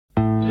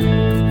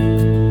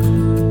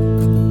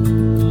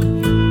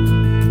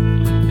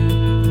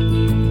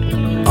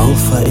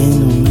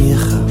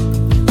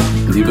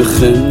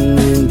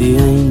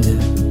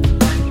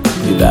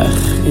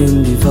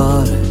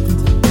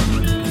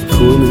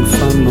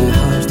my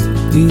hart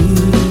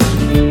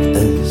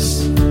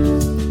is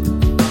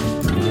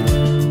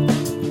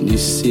die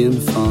seun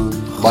van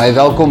God. Baie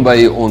welkom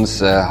by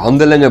ons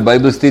Handelinge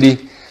Bybelstudie.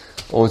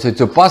 Ons het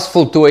so pas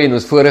voltooi in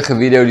ons vorige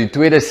video die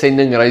tweede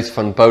sendingreis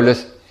van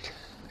Paulus.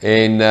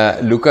 En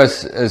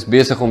Lukas is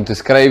besig om te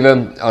skrywe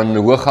aan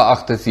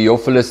hooggeagte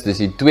Theophilus, dis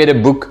die tweede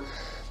boek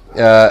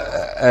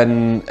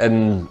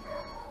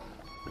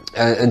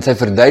in sy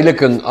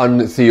verduideliking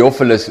aan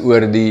Theophilus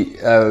oor die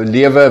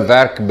lewe,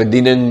 werk,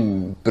 bediening,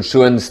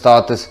 persoon,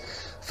 status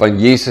van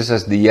Jesus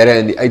as die Here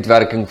en die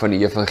uitwerking van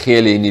die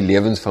evangelie in die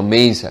lewens van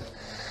mense.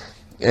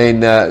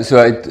 En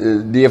so uit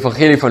die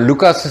evangelie van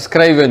Lukas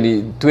geskrywe in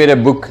die tweede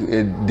boek,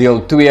 deel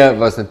 2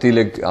 was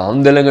natuurlik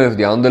Handelinge,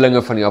 die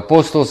Handelinge van die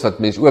Apostels,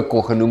 wat mens ook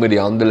kon genoem die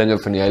Handelinge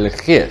van die Heilige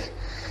Gees.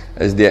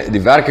 Is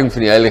die werking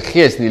van die Heilige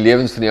Gees in die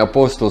lewens van die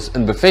Apostels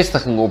in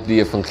bevestiging op die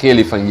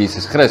evangelie van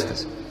Jesus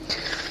Christus.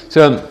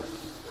 So,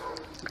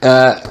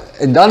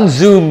 en dan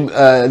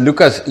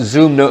Lukas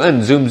zoom nou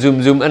in,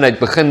 zoom in, hy het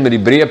begin met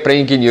die breë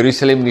prentjie in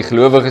Jerusalem en die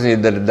gelowiges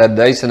en die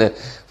duisende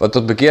wat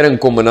tot bekering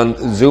kom, en dan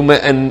zoom hy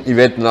in, jy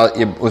weet,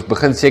 ons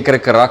begin sekere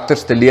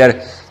karakters te leer,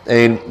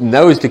 en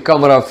nou is die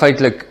kamera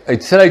feitlik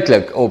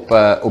uitsluitlik op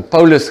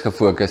Paulus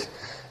gefokus,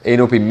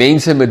 en op die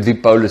mense met wie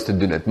Paulus te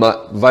doen het.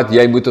 Maar wat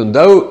jy moet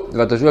onthou,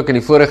 wat ons ook in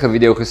die vorige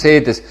video gesê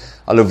het, is,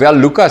 alhoewel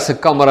Lukas se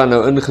kamera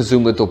nou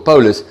ingezoom het op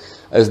Paulus,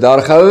 is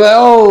daar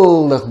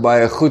geweldig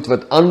baie goed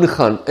wat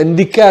aangaan in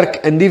die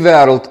kerk, in die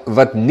wêreld,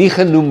 wat nie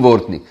genoem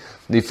word nie.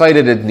 Die feit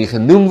dat dit nie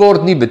genoem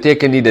word nie,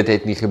 beteken nie, dit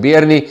het nie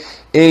gebeur nie,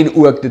 en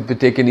ook dit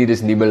beteken nie, dit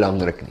is nie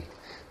belangrik nie.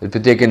 Dit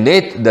beteken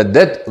net, dat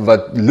dit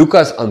wat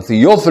Lukas aan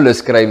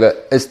Theophilus skrywe,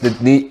 is dit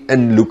nie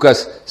in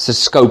Lukas se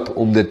scope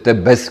om dit te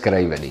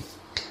beskrywe nie.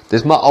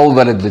 Dis maar al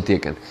wat dit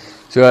beteken.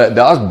 So,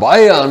 daar is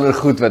baie ander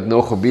goed wat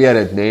nog gebeur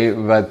het, nee,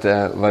 wat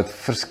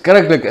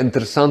verskriklik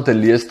interessante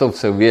leesstof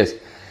sou wees,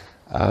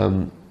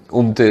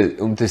 om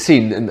te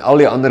sien in al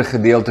die ander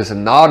gedeeltes,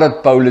 en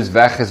nadat Paulus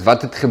weg is,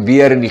 wat het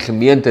gebeur in die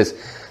gemeentes,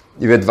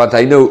 jy weet, wat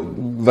hy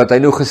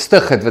nou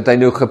gestig het, wat hy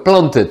nou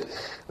geplant het,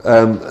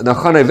 dan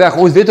gaan hy weg.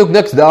 Ons weet ook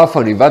niks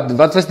daarvan nie.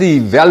 Wat was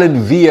die wel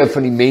en wee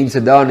van die mense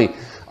daar nie?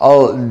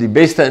 Al die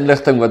beste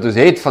inligting wat ons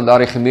het van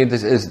daardie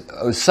gemeentes is,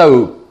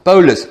 sou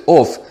Paulus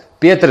of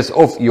Petrus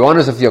of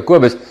Johannes of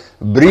Jakobus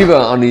briewe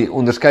aan die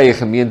onderskeie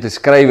gemeentes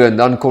skrywe, en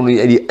dan kon jy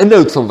uit die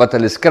inhoud van wat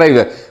hulle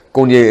skrywe,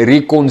 kon jy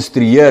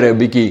rekonstrueer 'n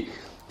bietjie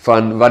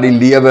van wat die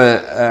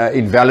lewe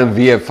en wel en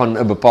wee van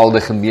 'n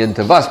bepaalde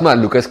gemeente was, maar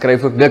Lukas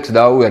skryf ook niks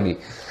daaroor nie.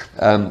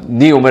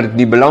 Nie omdat dit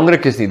nie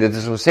belangrik is nie, dit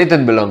is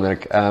ontsettend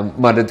belangrik,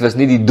 maar dit was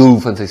nie die doel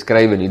van sy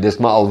skrywe nie, dis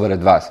maar al wat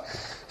dit was.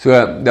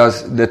 So,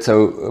 dit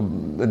sou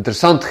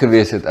interessant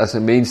gewees het, as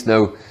 'n mens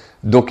nou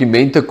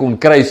dokumente kon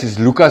kry, soos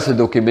Lukas se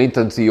dokument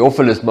aan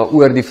Theophilus, maar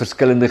oor die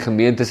verskillende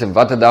gemeentes, en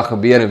wat het daar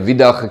gebeur, en wie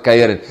daar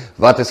gekuier, en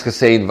wat is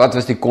gesê, en wat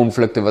was die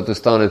konflikte wat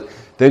ontstaan het,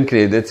 dink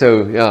jy, dit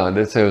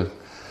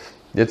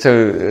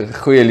sou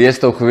goeie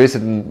leesstof gewees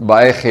het, en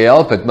baie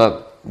gehelp het,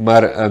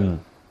 maar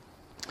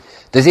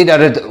dis nie dat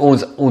dit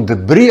ons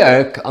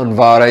ontbreek aan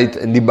waarheid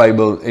in die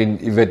Bybel, en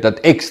jy weet, dat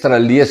ekstra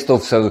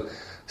leesstof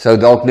sou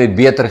dalk net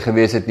beter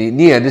gewees het nie.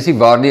 Nee, dis nie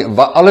waar nie.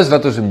 Alles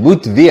wat ons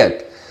moet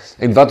weet,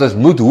 en wat ons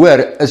moet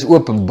hoor, is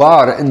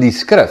openbaar in die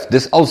skrif.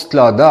 Dis als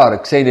klaar daar.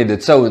 Ek sê net,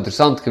 dit sou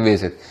interessant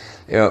gewees het,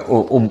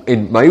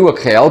 en my ook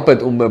gehelp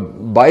het, om 'n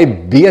baie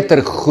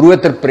beter,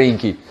 groter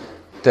prentjie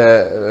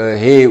te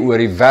hê oor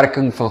die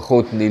werking van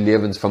God in die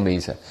lewens van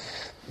mense.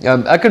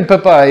 Ek en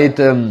Pippa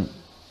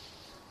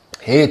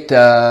het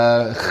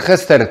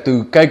gister,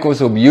 toe kyk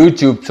ons op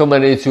YouTube, sommer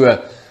net so 'n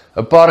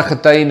paar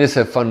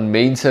getuienisse van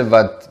mense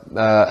wat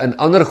in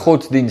ander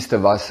godsdienste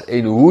was,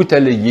 en hoe het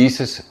hulle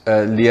Jesus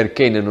leer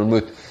ken en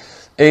ontmoet.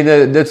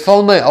 En dit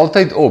val my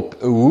altyd op,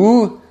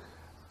 hoe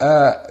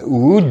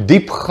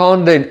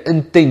diepgaande en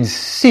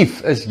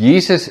intensief is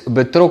Jesus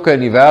betrokke in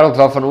die wêreld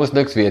waarvan ons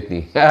niks weet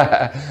nie.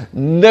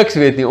 Niks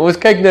weet nie. Ons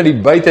kyk na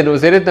die buite, en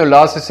ons het dit nou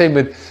laas gesê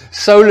met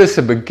Saulus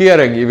se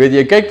bekering, jy weet,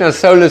 jy kyk na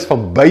Saulus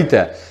van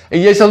buite, en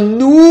jy sal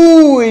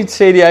nooit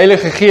sê die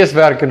Heilige Gees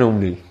werk in hom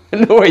nie.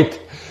 Nooit.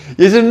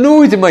 Jy sal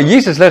nooit, maar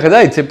Jesus lig dit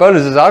uit, sê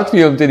Paulus, is hard vir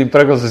jou om teen die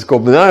prikkels te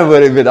skop. En dan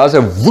word jy weet, daar's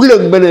 'n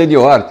woeling binne in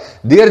jou hart,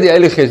 deur die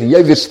Heilige Gees, en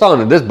jy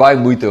weerstaan, en dis baie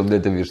moeite om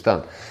dit te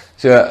weerstaan.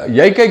 So,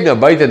 jy kyk na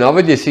buite, en dan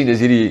wat jy sien, is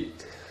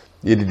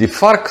die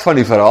vark van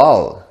die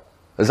verhaal.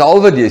 Dis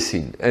al wat jy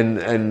sien,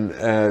 en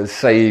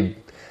sy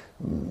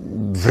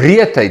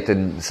wreedheid,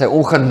 en sy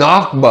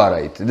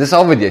ongenaakbaarheid, dis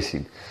al wat jy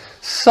sien.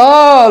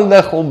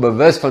 Salig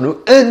onbewus van hoe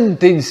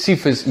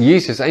intensief is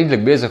Jesus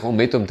eintlik besig om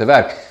met hom te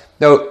werk.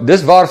 Nou,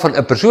 dis waar van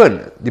 'n persoon,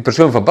 die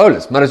persoon van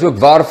Paulus, maar dis ook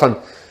waar van,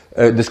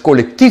 dis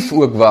kollektief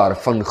ook waar,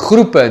 van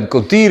groepe en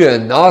kulture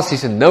en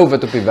nasies en nou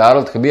wat op die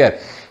wêreld gebeur.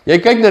 Jy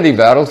kyk na die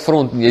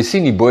wêreldfront en jy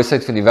sien die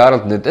boosheid van die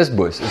wêreld, en dit is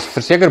boos, is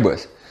verseker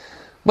boos.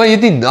 Maar jy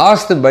het nie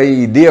naaste by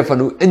die idee van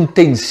hoe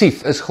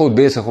intensief is God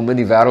besig om in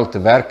die wêreld te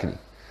werk nie.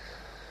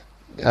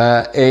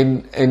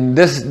 En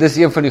dis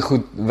een van die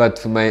goed wat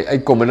vir my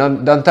uitkom,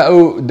 en dan te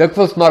ou,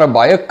 dikwels maar 'n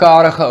baie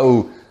karige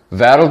ou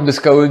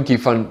wêreldbeskouingkie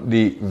van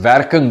die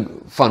werking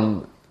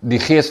van die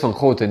gees van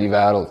God in die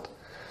wêreld.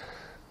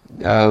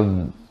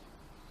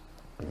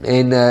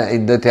 En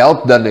dit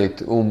help dan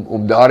net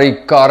om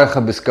daardie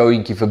karige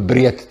beskouingkie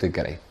verbreed te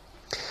kry.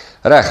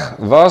 Reg,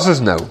 waar is ons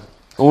nou?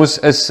 Ons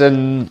is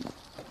in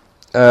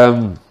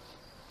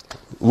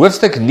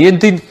Hfstk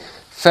 19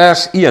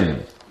 vers 1.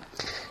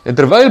 En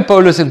terwyl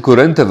Paulus in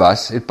Korinthe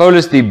was, het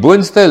Paulus die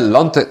boonste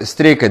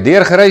landstreke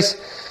deurgereis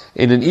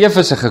en in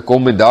Efese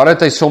gekom en daar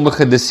het hy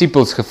sommige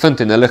disippels gevind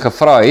en hulle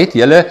gevra, het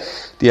julle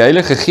die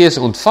Heilige Gees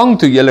ontvang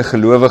toe julle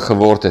gelowig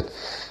geword het?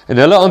 En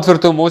hulle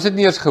antwoord hom, ons het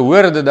nie eens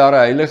gehoor dat daar 'n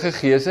Heilige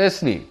Gees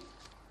is nie.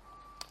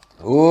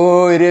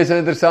 Hierdie is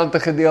 'n interessante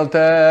gedeelte.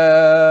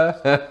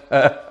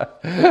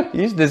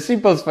 Hier is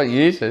disippels van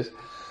Jesus.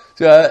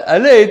 So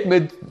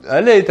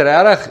hulle het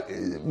regtig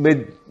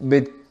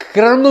met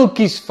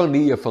krummeltjies van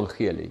die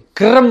evangelie,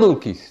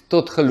 krummeltjies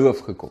tot geloof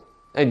gekom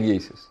in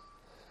Jesus.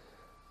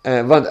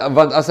 Want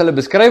as hulle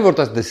beskryf word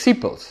as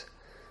disippels,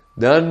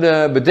 dan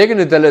beteken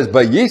dit hulle is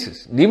by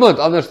Jesus. Niemand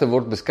anders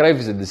word beskryf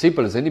as 'n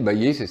disipel as hy nie by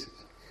Jesus is.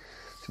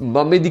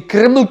 Maar met die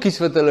krummeltjies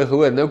wat hulle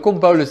gehoor, nou kom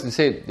Paulus en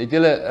sê, is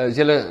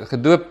julle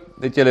gedoop,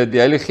 het julle die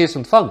Heilige Gees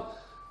ontvang,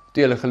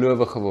 toe julle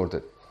gelowig geword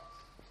het.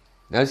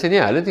 Nou sê nie,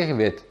 hulle het nie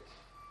geweet.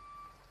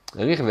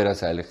 Hulle het nie geweet as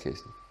die Heilige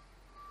Gees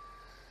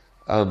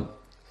nie.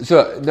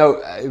 So, nou,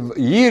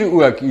 hier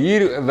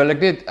wil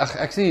ek net,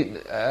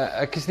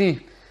 ek is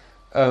nie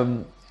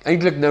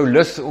eintlik nou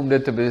lus om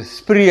dit te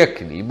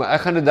bespreek nie, maar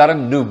ek gaan dit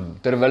daarom noem,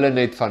 terwille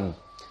net van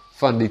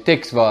die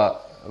teks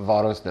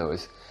waar ons nou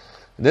is.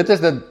 Dit is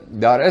dat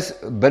daar is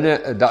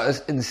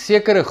in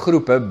sekere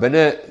groepe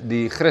binne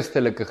die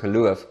Christelike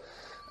geloof,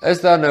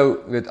 is daar nou,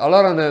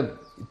 allerhande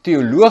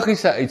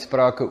teologiese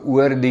uitsprake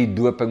oor die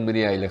doping met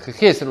die Heilige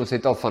Gees, en ons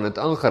het al van dit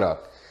aangeraak.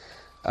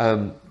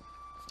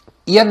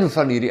 Een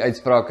van hierdie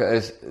uitsprake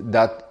is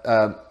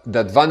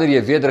dat wanneer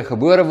jy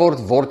wedergebore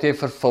word jy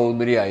vervul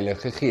met die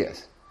Heilige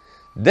Gees.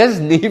 Dis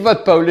nie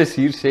wat Paulus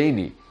hier sê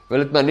nie, wil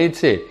dit maar net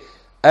sê.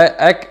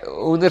 Ek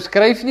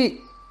onderskryf nie,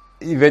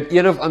 jy weet,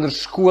 een of ander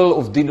skool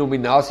of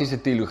denominasie se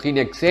teologie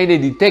nie, ek sê nie,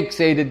 die teks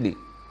sê dit nie.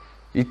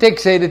 Die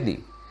teks sê dit nie.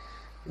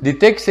 Die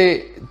teks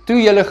sê,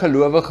 toe jylle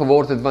gelowig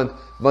geword het,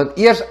 want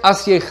eers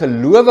as jy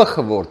gelowig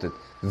geword het,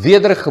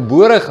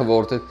 wedergebore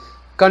geword het,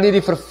 kan jy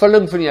die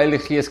vervulling van die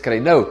Heilige Gees kry.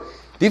 Nou,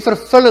 die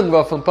vervulling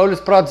waarvan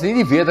Paulus praat, is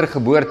nie die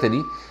wedergeboorte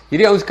nie.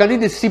 Hierdie ouens kan nie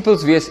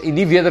disippels wees en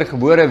nie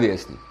wedergebore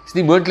wees nie. Is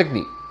nie moontlik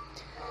nie.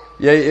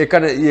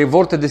 Jy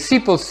word 'n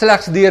disipel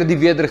slegs deur die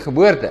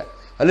wedergeboorte.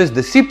 Hulle is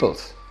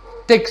disippels.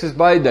 Teks is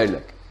baie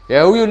duidelik. Jy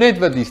hou jou net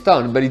wat hier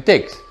staan, by die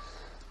teks.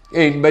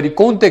 En by die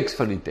konteks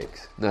van die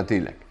teks,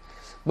 natuurlik.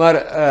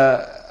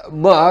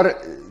 Maar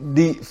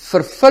die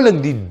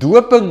vervulling, die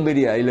doping met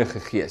die Heilige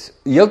Gees,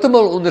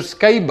 heeltemal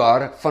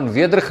onderskeibaar van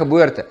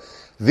wedergeboorte.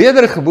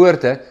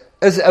 Wedergeboorte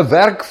is 'n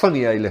werk van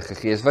die Heilige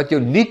Gees, wat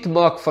jou nuut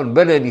maak van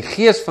binne in die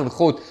Gees van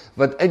God,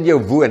 wat in jou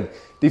woon.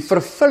 Die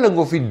vervulling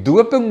of die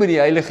doping met die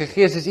Heilige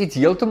Gees is iets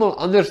heeltemal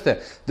anderste.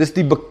 Dis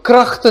die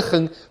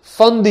bekragtiging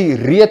van die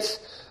reeds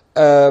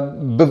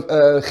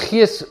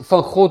Gees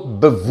van God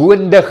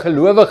bewoonde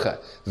gelowige,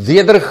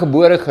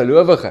 wedergebore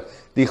gelowige,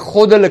 die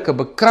goddelike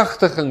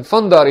bekragtiging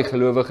van daardie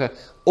gelowige,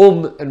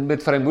 om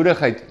met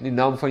vrymoedigheid in die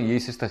naam van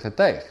Jesus te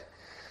getuig.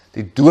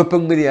 Die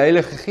doping met die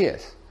Heilige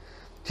Gees.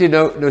 Sien,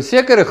 nou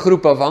sekere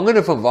groep,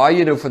 afhangende van waar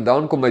jy nou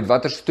vandaan kom, uit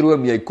watter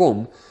stroom jy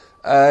kom,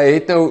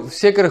 het nou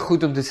sekere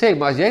goed om te sê,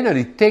 maar as jy na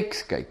die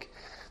teks kyk,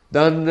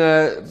 dan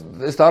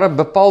is daar 'n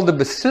bepaalde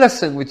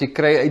beslissing wat jy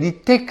kry uit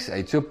die teks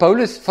uit. So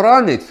Paulus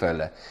vra net vir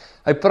hulle.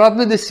 Hy praat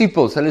met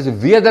disippels, hulle is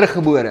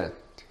wedergebore.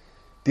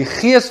 Die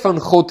Gees van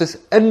God is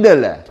in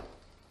hulle.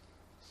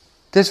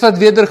 Dis wat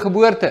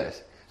wedergeboorte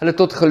is. Hulle het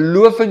tot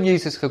geloof in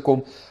Jesus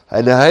gekom,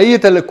 en hy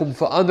het hulle kom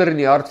verander in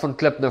die hart van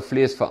klip na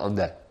vlees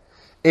verander.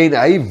 En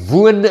hy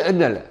woon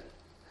in hulle.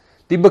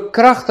 Die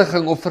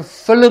bekragtiging of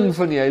vervulling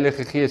van die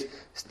Heilige Gees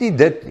is nie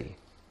dit nie.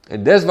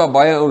 En dis waar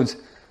baie ons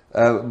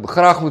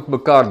graag met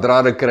mekaar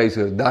drade kry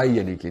so daai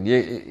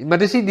enetjie. Maar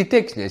dis nie die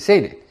teks nie, hy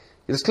sê net.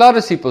 Jy is klaar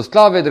disippels,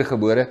 klaar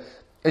wedergebore,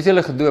 is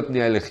hulle gedoop in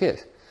die Heilige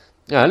Gees.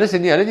 Ja, hulle sê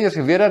nie, hulle het nie eers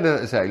geweet dat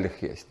dit is die Heilige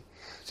Gees nie.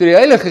 So die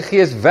Heilige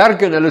Gees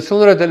werk in hulle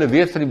sonder dat hulle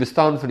weet van die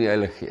bestaan van die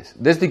Heilige Gees.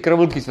 Dis die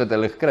krummeltjies wat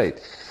hulle gekry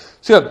het.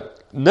 So,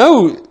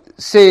 nou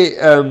sê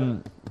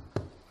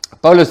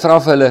Paulus vra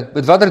vir hulle,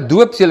 met watter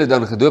doop is julle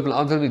dan gedoop? En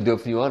antwoord met die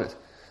doop van Johannes.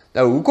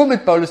 Nou, hoekom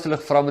het Paulus hulle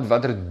gevra met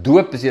watter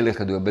doop is julle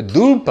gedoop?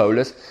 Bedoel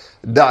Paulus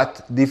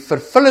dat die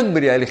vervulling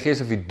met die Heilige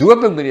Gees of die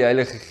doping met die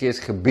Heilige Gees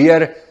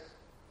gebeur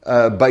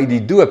by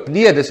die doop?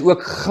 Nee, dis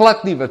ook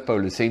glad nie wat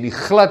Paulus sê nie,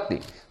 glad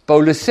nie.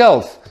 Paulus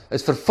self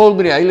is vervul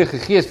met die Heilige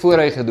Gees voor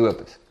hy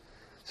gedoop is.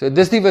 So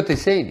dis nie wat hy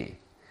sê nie.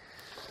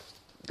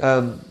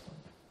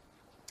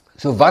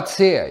 So wat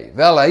sê hy?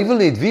 Wel, hy wil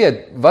net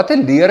weet, wat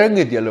 'n lering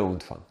het julle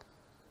ontvang?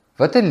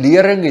 Wat 'n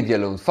lering het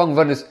julle ontvang?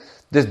 Want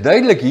dis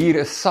duidelik hier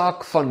 'n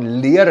saak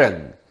van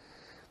lering.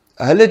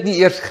 Hulle het nie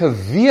eers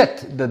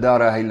geweet dat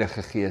daar 'n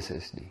Heilige Gees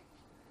is nie.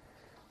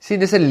 Sien,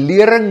 dis 'n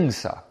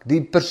leringssaak.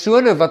 Die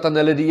persone wat aan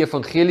hulle die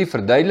evangelie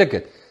verduidelik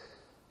het,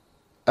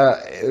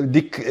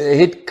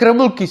 het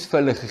krummeltjies vir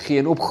hulle gegee,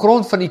 en op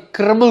grond van die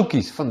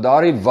krummeltjies van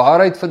daardie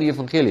waarheid van die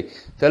evangelie,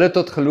 het hulle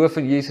tot geloof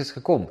in Jesus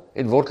gekom,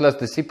 en word hulle as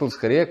disippels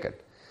gereken.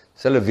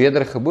 Is hulle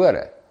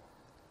wedergebore.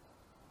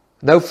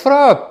 Nou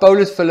vra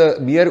Paulus vir hulle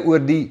meer oor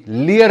die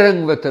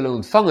lering wat hulle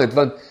ontvang het,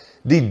 want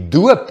die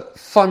doop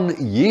van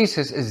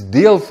Jesus is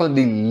deel van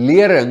die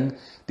lering,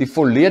 die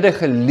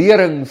volledige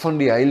lering van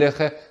die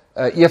heilige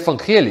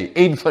evangelie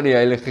en van die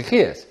Heilige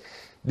Gees.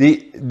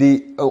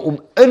 Om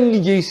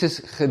in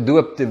Jesus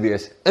gedoop te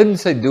wees, in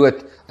sy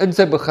dood, in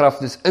sy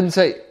begrafnis, in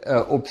sy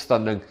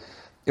opstanding,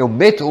 om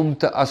met hom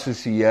te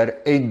assosieer,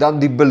 en dan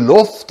die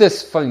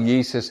beloftes van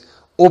Jesus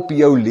op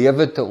jou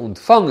lewe te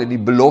ontvang, en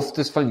die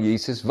beloftes van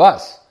Jesus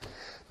was.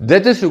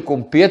 Dit is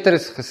hoekom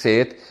Petrus gesê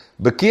het,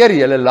 bekeer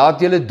julle, laat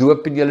julle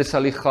doop, en julle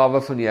sal die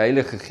gawe van die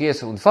Heilige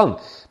Gees ontvang.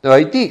 Nou, hy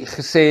het nie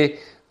gesê,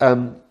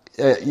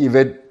 jy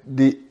weet,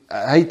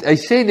 hy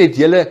sê net,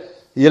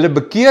 julle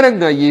bekering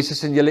na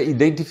Jesus en julle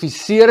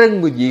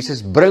identificering met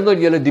Jesus bring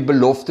aan julle die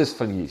beloftes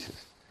van Jesus.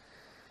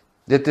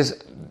 Dit is,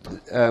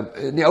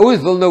 die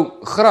ouens wil nou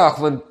graag,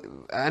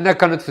 en ek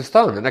kan dit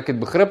verstaan, en ek het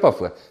begrip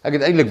daarvoor, ek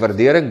het eintlik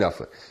waardering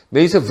daarvoor.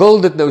 Mense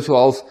wil dit nou so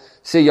half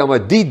sê, ja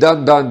maar die,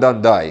 dan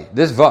die,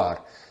 dis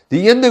waar.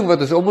 Die een ding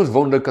wat ons om ons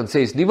wonder kan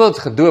sê, is niemand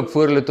gedoop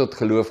voor hulle tot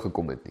geloof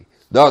gekom het nie.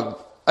 Daar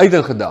uit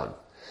en gedaan.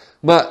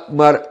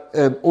 Maar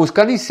ons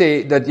kan nie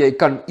sê dat jy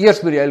kan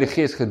eers met die Heilige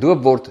Gees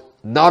gedoop word,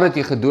 nadat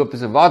jy gedoop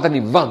is in water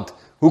nie, want,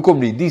 hoekom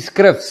nie? Die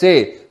skrif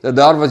sê, dat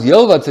daar was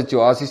heel wat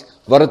situasies,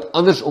 waar het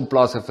andersom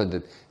plaasgevind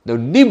het. Nou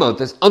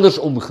niemand is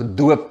andersom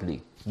gedoop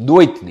nie,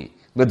 nooit nie,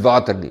 met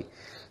water nie.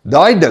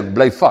 Daai ding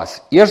bly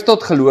vas, eers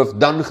tot geloof,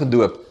 dan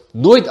gedoop,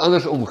 nooit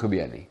andersom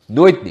gebeur nie,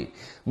 nooit nie.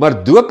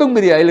 Maar doping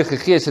met die Heilige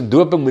Gees en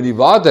doping met die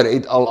water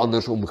het al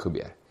andersom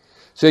gebeur.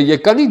 So jy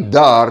kan nie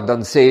daar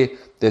dan sê,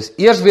 dis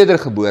eers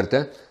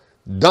wedergeboorte,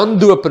 dan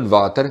doop in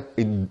water,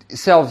 en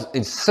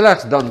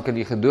slegs dan kan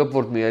jy gedoop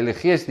word met die Heilige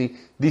Gees nie,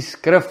 die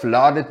skrif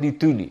laat dit nie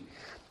toe nie.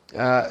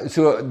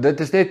 So dit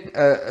is net,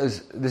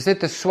 dis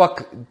net 'n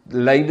swak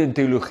lyn in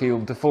teologie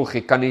om te volg,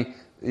 jy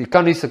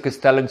kan nie sulke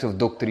stellings of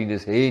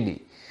doktrines hê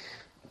nie.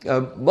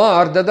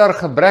 Maar dat daar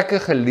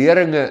gebrekkige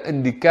leringe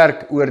in die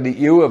kerk oor die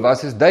eeue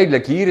was, is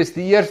duidelik. Hier is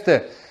die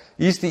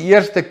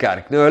eerste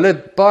kerk. Nou hulle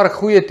het 'n paar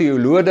goeie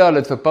teologe, hulle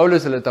het vir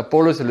Paulus, hulle het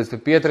Apollos, hulle het vir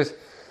Petrus,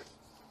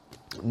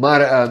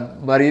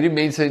 maar hierdie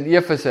mense in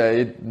Efese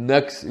het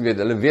niks,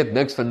 hulle weet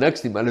niks van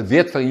niks nie, maar hulle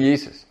weet van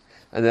Jesus.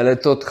 En hulle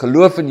het tot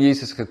geloof in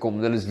Jesus gekom,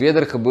 en hulle is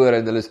wedergebore,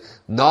 en hulle is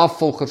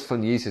navolgers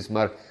van Jesus,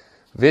 maar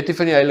weet nie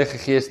van die Heilige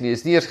Gees nie,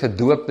 is nie eers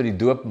gedoop met die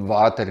doop in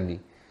water nie.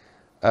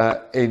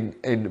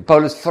 En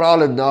Paulus vra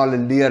hulle na hulle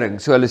lering,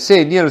 so hulle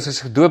sê, nee, ons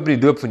is gedoop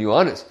met die doop van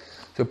Johannes.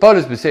 So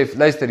Paulus besef,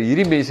 luister,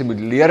 hierdie mense moet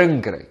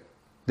lering kry,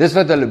 dis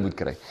wat hulle moet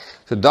kry.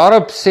 So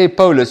daarop sê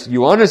Paulus,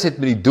 Johannes het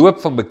met die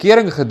doop van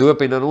bekering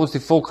gedoop, en aan ons die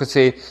volk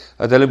gesê,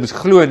 dat hulle moes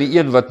glo in die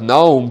een wat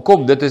na hom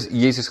kom, dit is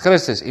Jesus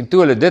Christus, en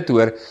toe hulle dit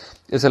hoor,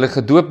 is hulle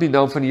gedoop in die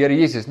naam van die Here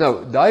Jesus.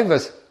 Nou, daai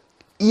was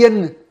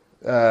een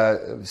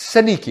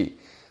sinnetjie,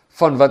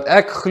 van wat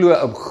ek glo,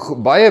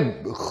 'n baie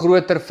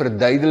groter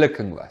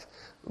verduideliking was.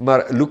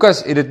 Maar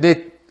Lukas het dit net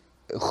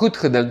goed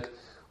gedink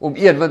om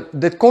want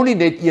dit kon nie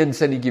net een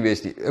sinnetjie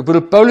wees nie. Ek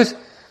bedoel,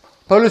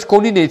 Paulus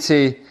kon nie net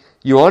sê,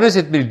 Johannes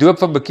het met die doop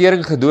van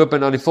bekering gedoop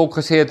en aan die volk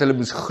gesê dat hulle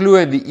moes glo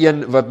in die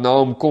een wat na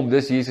hom kom,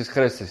 dis Jesus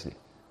Christus nie.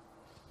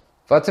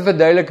 Wat 'n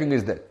verduideliking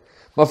is dit?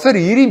 Maar vir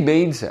hierdie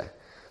mense,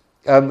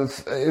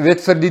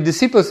 vir die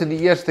disippels in die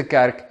eerste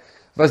kerk,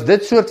 was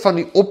dit soort van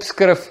die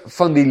opskrif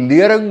van die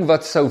lering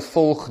wat sou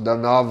volg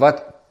daarna,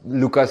 wat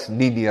Lukas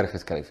nie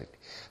neergeskryf het.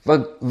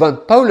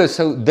 Want Paulus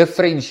sou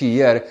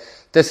differentieer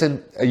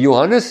tussen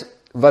Johannes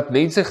wat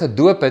mense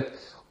gedoop het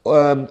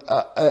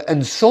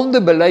in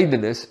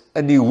sondebelydenis,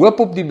 in die hoop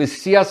op die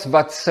Messias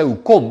wat sou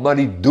kom, maar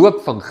die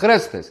doop van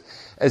Christus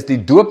is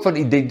die doop van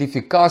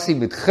identifikasie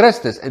met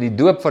Christus, en die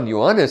doop van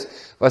Johannes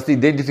was die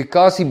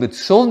identifikasie met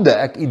sonde.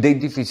 Ek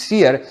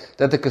identifiseer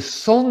dat ek 'n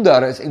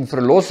sondaar is en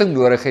verlossing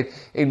nodig het,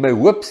 en my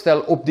hoop stel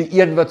op die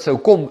een wat sou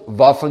kom,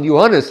 waarvan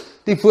Johannes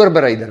die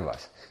voorbereider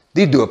was.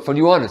 Die doop van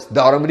Johannes,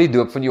 daarom het die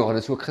doop van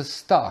Johannes ook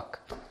gestaak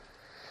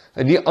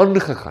en nie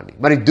aangegaan nie.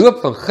 Maar die doop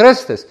van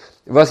Christus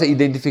was 'n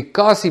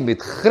identifikasie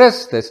met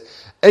Christus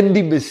in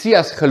die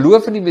Messias,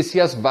 geloof in die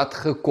Messias wat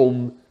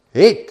gekom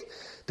het.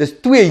 Dis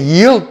twee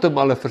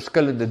heeltemal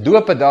verskillende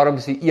dope, daarom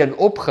is die een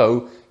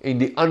opgehou en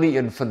die ander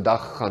een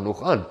vandag gaan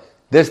nog aan.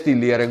 Dis die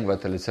lering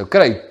wat hulle sou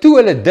kry. Toe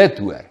hulle dit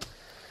hoor,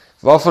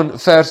 waarvan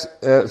vers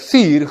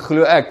 4,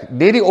 glo ek,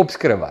 net die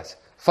opskrif was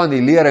van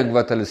die lering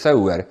wat hulle sou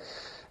hoor,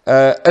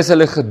 is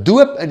hulle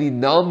gedoop in die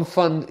naam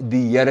van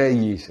die Here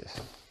Jesus.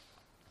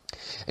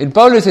 En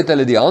Paulus het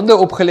hulle die hande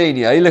opgelê en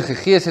die Heilige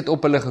Gees het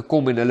op hulle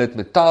gekom en hulle het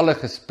met tale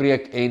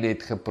gespreek en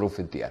het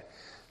geprofeteer.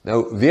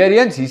 Nou, weer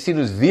eens, hier sien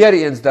ons weer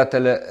eens dat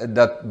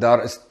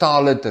daar is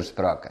tale ter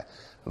sprake.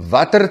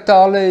 Watter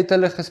tale het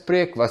hulle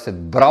gespreek? Was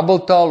dit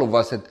brabbeltaal of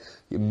was dit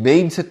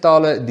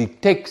mensentale? Die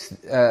teks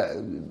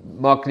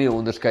maak nie 'n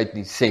onderskeid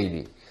nie, sê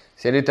nie.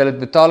 Sê net hulle het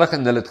betalig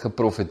en hulle het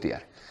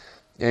geprofeteer.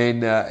 En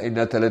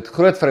dat hulle het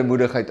groot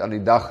vrymoedigheid aan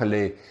die dag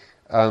gelê,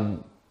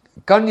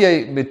 kan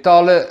jy met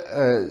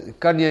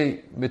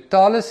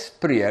tale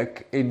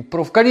spreek en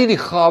kan jy die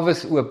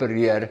gawes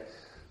opereer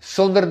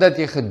sonder dat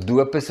jy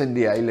gedoop is in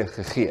die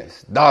Heilige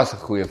Gees? Daar's 'n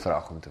goeie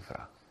vraag om te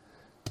vra.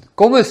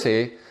 Kom ons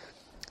sê,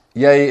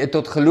 jy het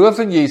tot geloof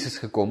in Jesus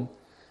gekom,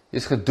 jy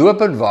is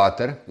gedoop in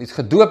water, jy is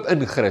gedoop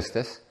in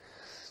Christus,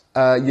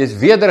 jy is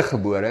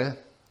wedergebore,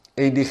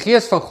 en die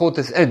Gees van God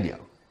is in jou.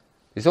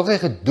 Jy is ook nie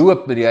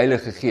gedoop met die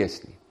Heilige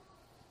Gees nie.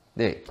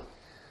 Nee.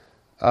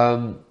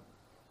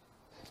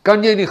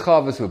 Kan jy die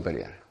gawes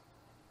opereer?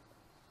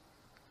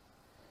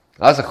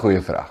 Dat is 'n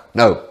goeie vraag.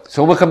 Nou,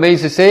 sommige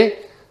mense sê,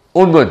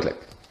 onmoontlik.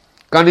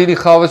 Kan jy die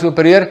gawes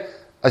opereer,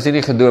 as jy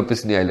nie gedoop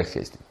is in die Heilige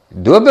Gees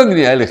nie? Dooping in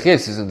die Heilige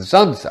Gees is 'n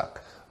interessante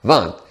saak,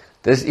 want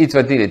dis iets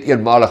wat nie net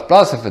eenmalig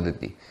plaasgevind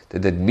het nie,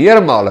 dit het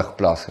meermalig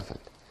plaasgevind.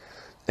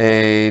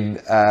 En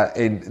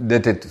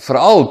dit het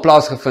veral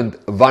plaasgevind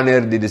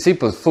wanneer die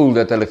disippels voel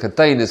dat hulle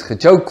getuienis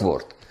gechoke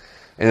word,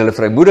 en hulle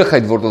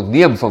vrymoedigheid word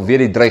ontneem vanweë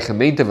die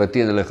dreigemente wat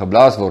teen hulle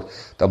geblaas word,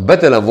 dan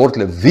bid hulle en word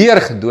hulle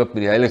weer gedoop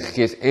met die Heilige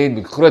Gees, en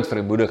met groot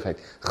vrymoedigheid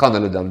gaan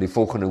hulle dan die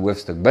volgende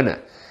hoofstuk binne.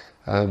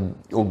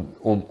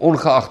 Om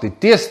ongeag die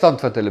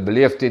teestand wat hulle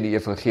beleef teen die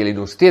evangelie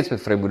nog steeds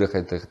met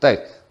vrymoedigheid te getuig.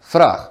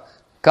 Vraag,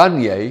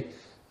 kan jy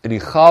in die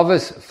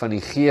gawes van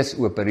die Gees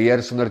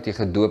opereer sonder dat jy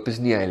gedoop is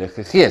in die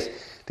Heilige Gees?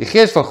 Die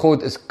Gees van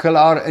God is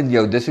klaar in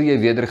jou, dis hoe jy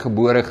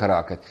wedergebore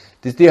geraak het.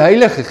 Dis die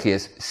Heilige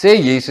Gees, sê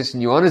Jesus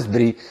in Johannes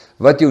 3,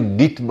 wat jou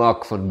nuut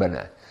maak van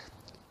binne.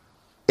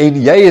 En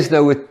jy is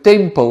nou 'n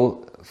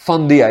tempel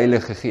van die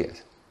Heilige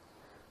Gees.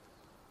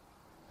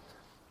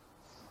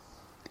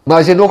 Maar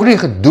as jy nog nie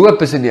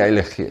gedoop is in die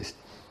Heilige Gees,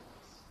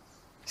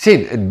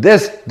 sien,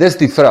 dis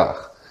die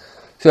vraag.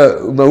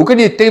 So, maar hoe kan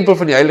jy 'n tempel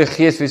van die Heilige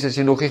Gees wees as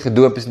jy nog nie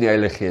gedoop is in die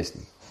Heilige Gees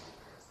nie?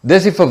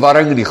 Dis die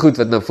verwarring en die goed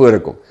wat na vore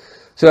kom.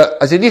 So,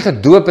 as jy nie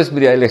gedoop is met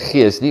die Heilige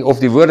Gees nie, of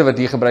die woorde wat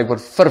hier gebruik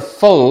word,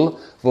 vervul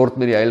word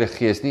met die Heilige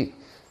Gees nie,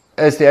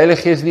 is die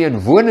Heilige Gees nie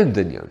inwonend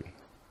in jou nie.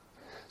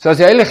 So, as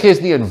die Heilige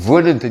Gees nie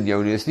inwonend in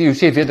jou nie, is nie, hoe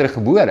sê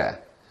wedergebore.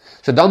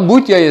 So, dan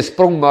moet jy 'n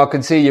sprong maak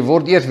en sê, jy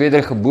word eers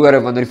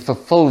wedergebore, wanneer jy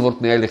vervul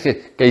word met die Heilige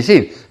Gees. Kan jy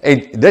sien?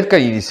 En dit kan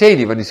jy nie sê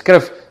nie, want die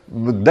skrif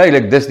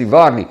duidelik, dis nie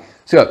waar nie.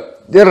 So,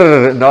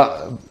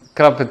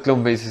 krap het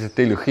klomp mense se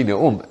teologie nou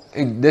om.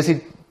 En dis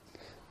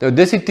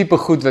die tipe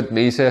goed wat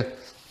mense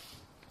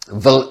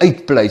wil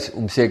uitpleis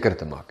om seker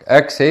te maak.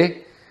 Ek sê,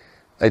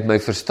 uit my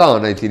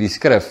verstaan, uit hierdie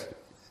skrif,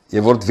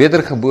 jy word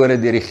wedergebore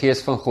deur die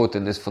Gees van God,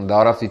 en is van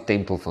daar af die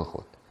tempel van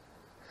God.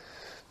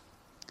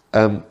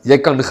 Jy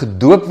kan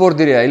gedoop word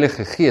deur die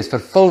Heilige Gees,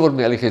 vervul word met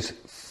die Heilige Gees,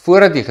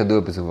 voordat jy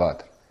gedoop is in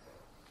water.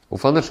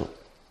 Of andersom.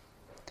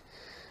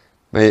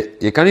 Maar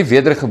jy kan nie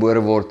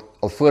wedergebore word,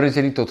 alvorens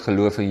jy nie tot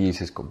geloof in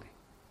Jesus kom nie.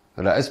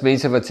 Want daar is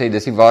mense wat sê,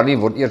 dis nie waar nie,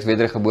 word eers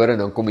wedergebore, en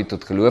dan kom jy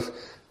tot geloof.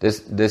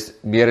 Dis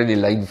meer in die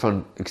lyn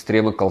van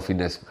ekstreme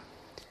Calvinisme.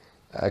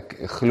 Ek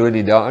glo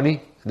nie daarin nie,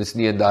 en dis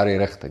nie in daardie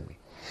rigting nie.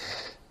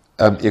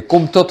 Jy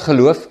kom tot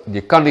geloof,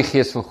 jy kan die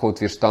Gees van God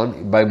weerstaan,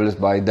 die Bybel is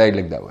baie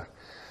duidelik daaroor.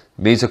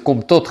 Mense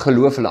kom tot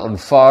geloof, hulle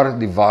aanvaar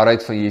die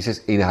waarheid van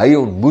Jesus, en hy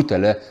ontmoet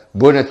hulle,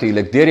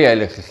 bonatuurlik, deur die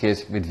Heilige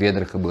Gees met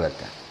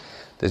wedergeboorte.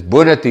 Dis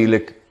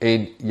bonatuurlik,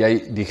 en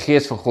die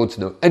Gees van God is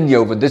nou in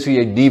jou, want dis hoe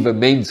jy 'n nuwe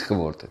mens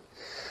geword het.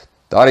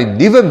 Daardie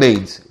nuwe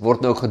mens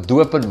word nou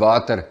gedoop in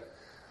water,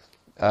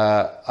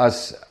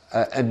 as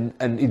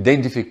in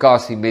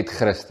identifikasie met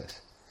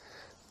Christus.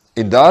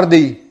 En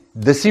daardie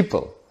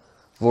disipel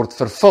word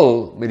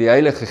vervul met die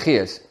Heilige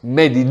Gees,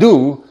 met die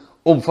doel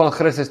om van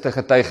Christus te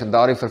getuig, en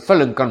daardie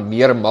vervulling kan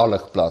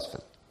meermalig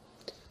plaasvind.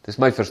 Dis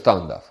my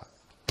verstaan daarvan.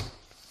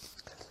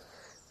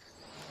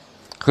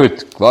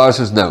 Goed, waar is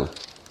ons nou?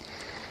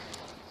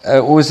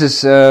 Ons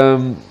is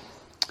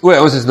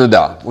nou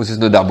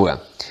daar bo.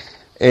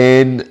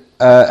 En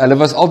hulle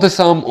was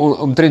altesaam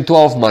omtrent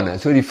 12 manne.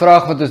 So die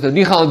vraag wat ons nou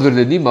nie geantwoord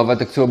het nie, maar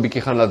wat ek so 'n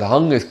bietjie gaan laat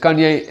hang, is, kan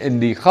jy in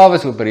die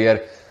gawes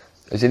opereer,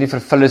 as jy nie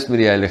vervul is met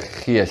die Heilige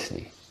Gees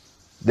nie?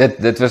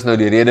 Dit was nou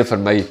die rede vir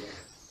my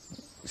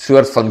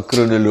soort van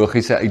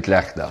kronologiese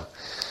uitleg daar.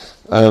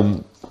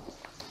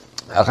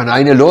 Ek gaan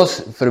hyne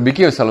los vir 'n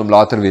bietjie, ons sal hom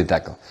later weer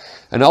tackle.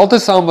 En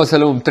altesaam was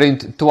hulle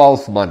omtrent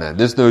 12 manne.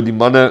 Dis nou die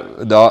manne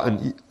daar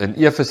in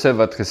Hfstk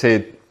wat gesê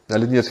het,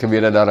 hulle het nie eens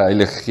geweet dat daar 'n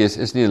Heilige Gees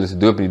is nie, hulle is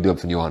gedoop in die doop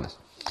van Johannes.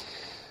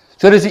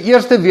 So dis die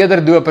eerste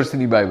wederdopers in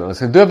die Bybel. Hulle is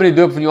gedoop in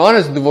die doop van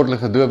Johannes, en toe word hulle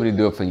gedoop in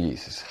die doop van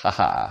Jesus.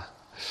 Haha.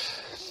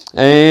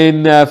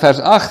 En vers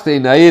 8,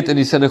 en hy het in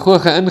die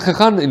sinagoge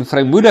ingegaan, en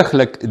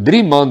vrymoediglik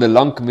 3 maande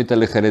lank met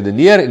hulle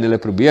geredeneer, en hulle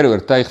probeer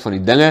oortuig van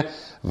die dinge,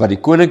 wat die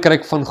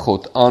koninkryk van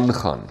God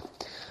aangaan.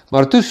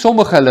 Maar toe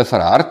sommige hulle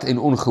verhard en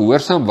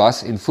ongehoorsaam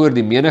was, en voor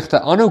die menigte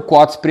aanhou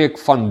kwaadspreek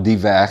van die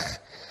weg,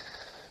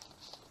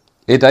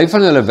 het hy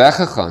van hulle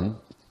weggegaan.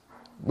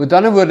 Met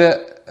ander woorde,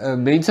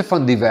 mense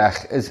van die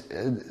weg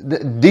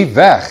die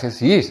weg is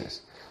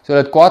Jesus. So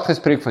hulle het kwaad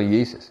gespreek van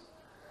Jesus.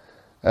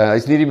 Hy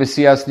is nie die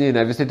Messias nie, en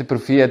hy was net 'n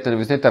profeet, en hy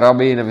was net 'n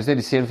rabbi, en hy was net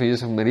die seun van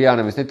Josef en Maria, en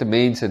hy was net 'n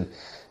mens, en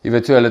jy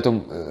weet so, hulle het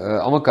hom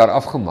aan mekaar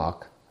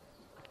afgemaak.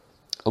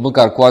 Aan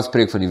mekaar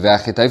kwaadspreek van die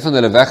weg, het hy van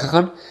hulle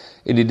weggegaan,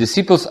 en die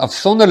disippels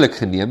afsonderlik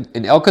geneem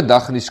en elke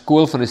dag in die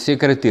skool van 'n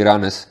sekere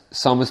tiranus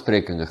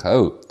samesprekinge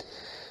gehou.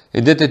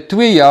 En dit het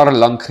 2 jaar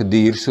lank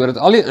geduur, sodat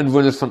al die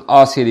inwoners van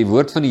Asië die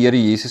woord van die Here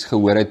Jesus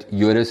gehoor het,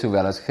 Jode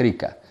sowel as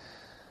Grieke.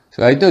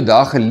 So hy het nou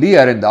daar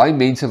geleer, en daai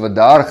mense wat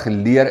daar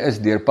geleer is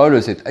deur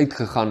Paulus, het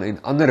uitgegaan en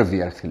ander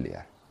weer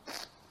geleer.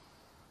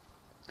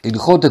 En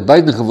God het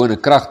buitengewone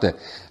kragte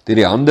deur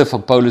die hande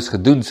van Paulus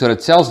gedoen,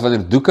 sodat selfs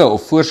wanneer doeke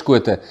of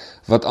voorskote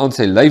wat aan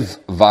sy lyf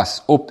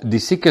was, op die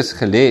siekes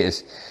gelê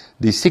is,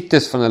 die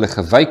siektes van hulle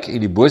gewyk en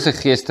die bose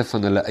geeste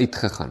van hulle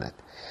uitgegaan het.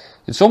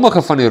 En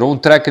sommige van die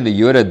rondtrekkende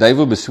Jode,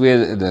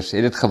 duiwelbesweerders,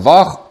 het dit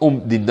gewaag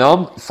om die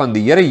naam van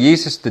die Here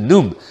Jesus te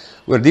noem,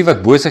 oor die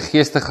wat bose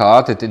geeste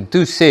gehad het, en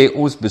toe sê,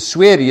 ons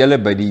besweer julle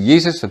by die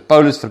Jesus wat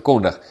Paulus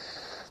verkondig.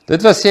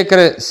 Dit was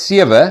sekere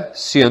 7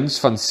 seuns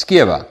van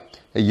Skewa,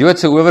 'n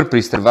Joodse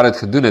owerpriester wat dit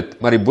gedoen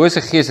het, maar die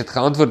bose gees het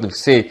geantwoord en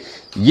gesê,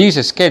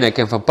 Jesus ken ek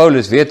en van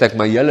Paulus weet ek,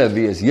 maar julle,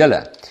 wie is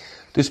julle?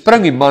 Toe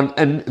spring die man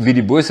in wie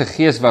die bose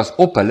gees was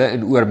op hulle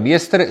en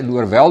oormeester en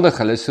oorweldig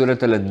hulle,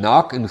 sodat hulle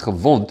naak en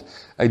gewond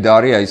uit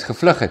daardie huis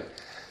gevlug het.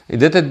 En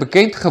dit het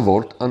bekend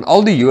geword aan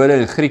al die Jode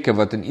en Grieke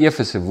wat in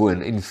Efese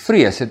woon, en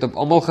vrees het op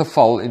almal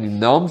geval en die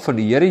naam van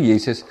die Here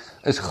Jesus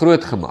is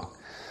groot gemaak.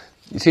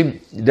 Jy sien,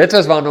 dit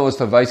was waarna ons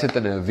verwys het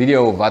in 'n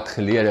video of wat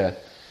gelede,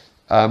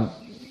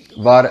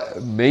 waar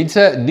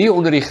mense nie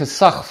onder die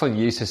gesag van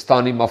Jesus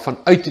staan nie, maar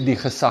vanuit die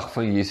gesag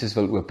van Jesus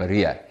wil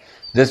opereer.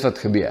 Dis wat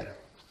gebeur.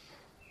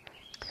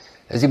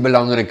 Dis die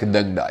belangrike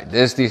ding daai.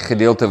 Dis die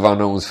gedeelte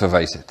waarna ons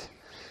verwys het.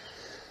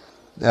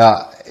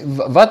 Ja,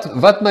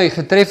 wat my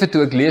getref het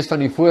toe ek lees van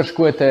die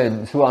voorskote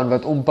en so aan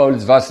wat om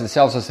Paulus was, en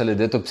selfs as hulle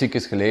dit op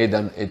siekes gelê het,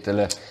 dan het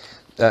hulle,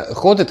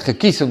 God het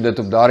gekies om dit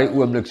op daardie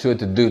oomblik so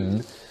te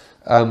doen,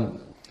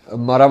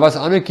 maar daar was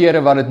ander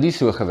kere waar dit nie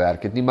so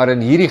gewerk het nie, maar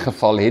in hierdie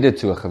geval het dit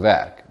so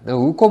gewerk. Nou,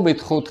 hoekom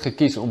het God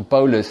gekies om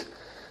Paulus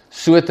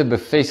so te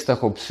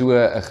bevestig op so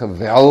 'n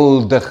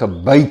geweldige,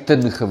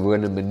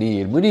 buitengewone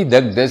manier? Moenie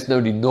dink, dis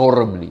nou die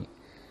norm nie.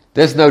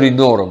 Dis nou die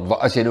norm.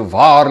 As jy nou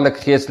waarlik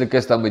geestelik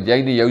is, dan moet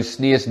jy nie jou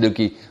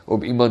sneesdoekie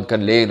op iemand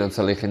kan lê en dan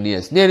sal hy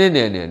genees.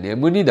 Nee,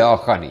 moenie daar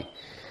gaan nie.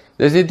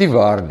 Dis net nie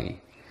waar nie.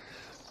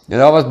 En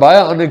daar was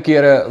baie ander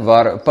kere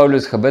waar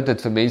Paulus gebid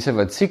het vir mense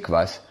wat siek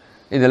was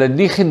en hulle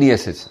nie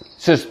genees het nie.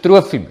 Soos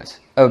Trofimus,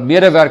 'n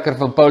medewerker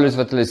van Paulus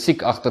wat hulle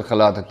siek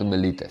agtergelaat het in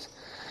Miletus.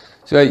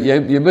 So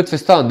jy moet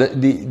verstaan,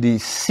 die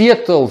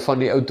setel van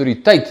die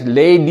autoriteit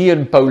lê nie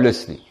in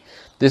Paulus nie.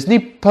 Dis nie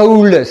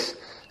Paulus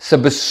se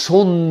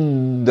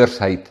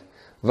besonderheid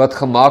wat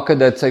gemaak het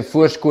dat sy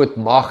voorskoot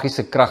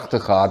magiese kragte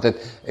gehad het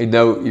en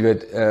nou, jy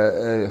weet,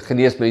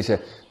 genees mense.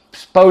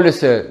 Paulus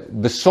se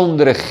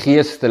besondere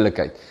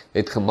geestelikheid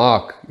het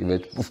gemaak, jy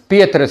weet, of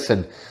Petrus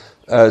se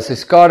sy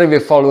skare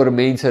weer val oor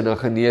mense en dan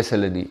genees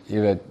hulle nie, jy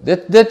weet.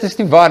 Dit is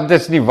nie waar,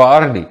 dis nie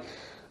waar nie.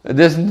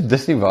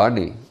 Dis nie waar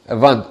nie.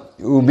 Want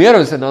hoe meer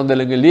ons in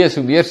Handelinge lees,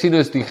 hoe meer sien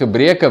ons die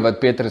gebreke wat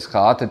Petrus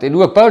gehad het en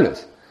ook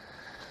Paulus.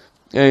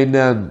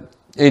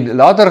 En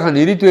later gaan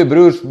hierdie twee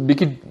broers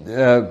bietjie,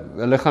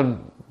 hulle gaan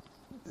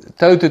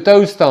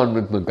toe staan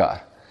met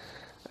mekaar,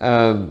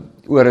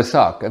 oor 'n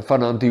saak, en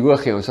van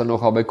Antiochië, ons sal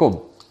nog al by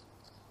kom.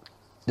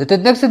 Dit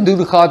het niks te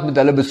doen gehad met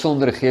hulle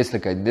besondere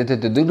geestelikheid, dit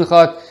het te doen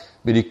gehad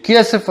met die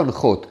keuse van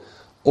God,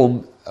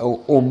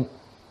 om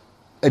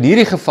in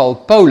hierdie geval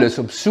Paulus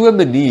op so 'n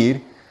manier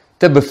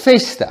te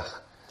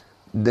bevestig.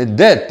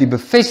 Die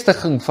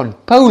bevestiging van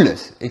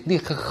Paulus het nie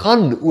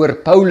gegaan oor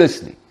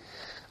Paulus nie,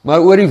 maar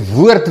oor die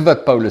woord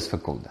wat Paulus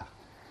verkondig.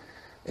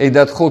 En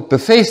dat God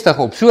bevestig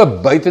op so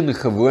 'n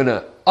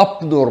buitengewone,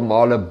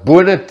 abnormale,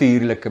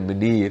 bonatuurlike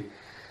manier,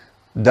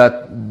 dat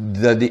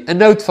die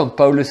inhoud van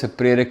Paulus se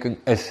prediking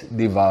is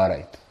die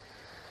waarheid.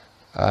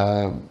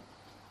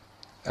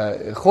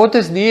 God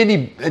is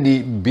nie in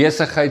die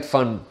besigheid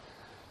van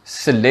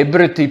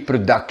celebrity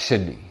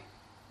production nie.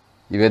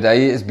 Jy weet,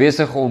 hy is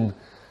besig om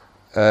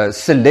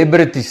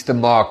celebrities te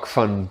maak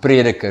van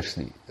predikers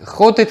nie.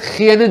 God het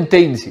geen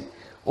intensie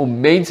om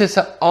mense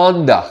se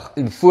aandag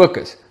en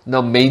fokus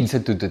na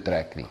mense toe te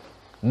trek nie.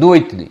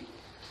 Nooit nie.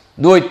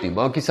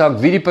 Maak nie saak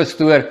wie die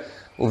pastoor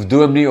of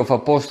dominee of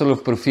apostel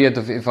of profeet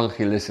of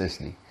evangelis is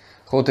nie.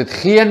 God het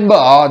geen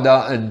behaag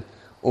daarin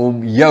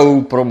om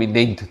jou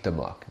prominent te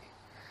maak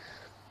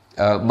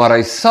nie. Maar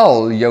hy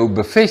sal jou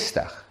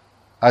bevestig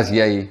as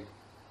jy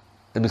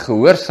in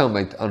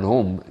gehoorsaamheid aan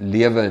hom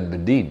lewe en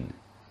bedien.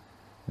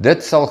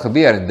 Dit sal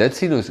gebeur en dit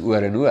sien ons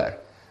oor en oor.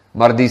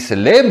 Maar die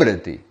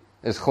celebrity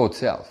is God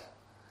self.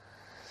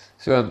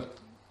 So,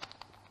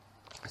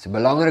 is 'n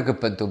belangrike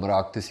punt om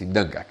raak te sien,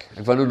 dink ek.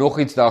 Ek wou nou nog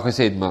iets daar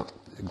gesê het, maar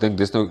ek dink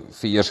dis nou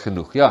vir eers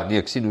genoeg. Ja, nee,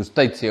 ek sien ons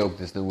tyd sê ook,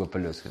 dis nou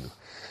hopeloos genoeg.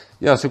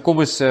 Ja, so kom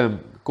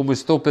ons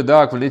stop dit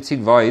daar. Ek wil net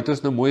sien waar het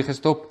ons nou mooi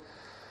gestop.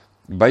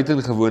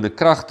 Buitengewone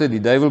kragte,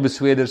 die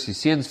duiwelbesweerders, die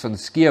seuns van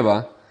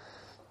Skewa,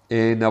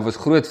 en daar was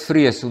groot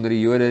vrees onder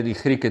die Jode en die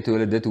Grieke toe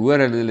hulle dit hoor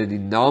en hulle die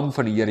naam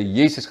van die Here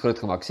Jesus groot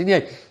gemaak. Sien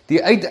jy,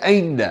 die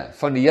uiteinde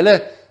van die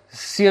hele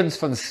seuns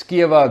van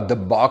Skewa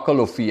debakel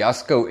of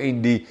fiasco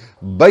en die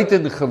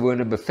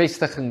buitengewone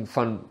bevestiging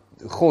van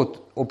God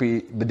op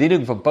die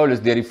bediening van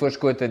Paulus deur die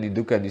voorskote en die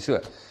doeke en die so.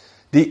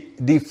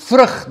 Die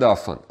vrug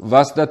daarvan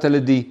was dat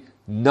hulle die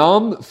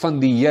naam van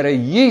die Here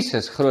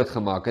Jesus groot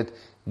gemaak het,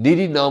 nie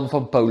die naam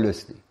van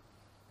Paulus nie.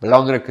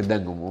 Belangrike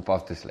ding om op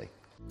af te sluit.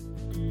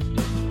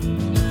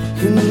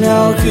 En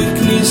elke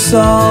knie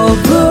sal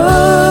buig,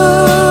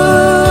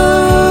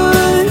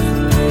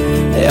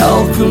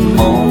 elke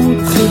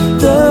mond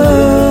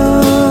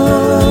getuig,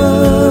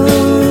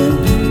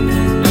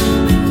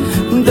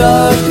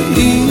 dat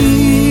U